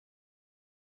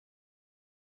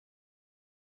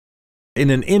in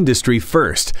an industry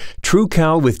first.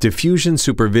 TruCal with Diffusion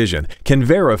Supervision can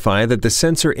verify that the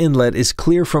sensor inlet is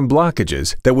clear from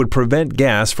blockages that would prevent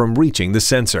gas from reaching the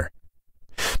sensor.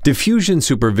 Diffusion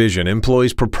Supervision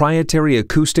employs proprietary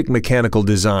acoustic mechanical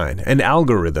design and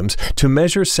algorithms to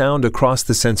measure sound across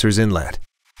the sensor's inlet.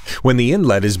 When the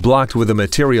inlet is blocked with a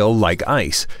material like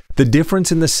ice, the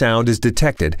difference in the sound is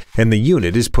detected and the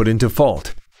unit is put into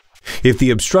fault. If the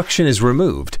obstruction is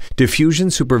removed, Diffusion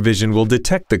Supervision will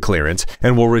detect the clearance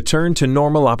and will return to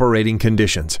normal operating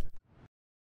conditions.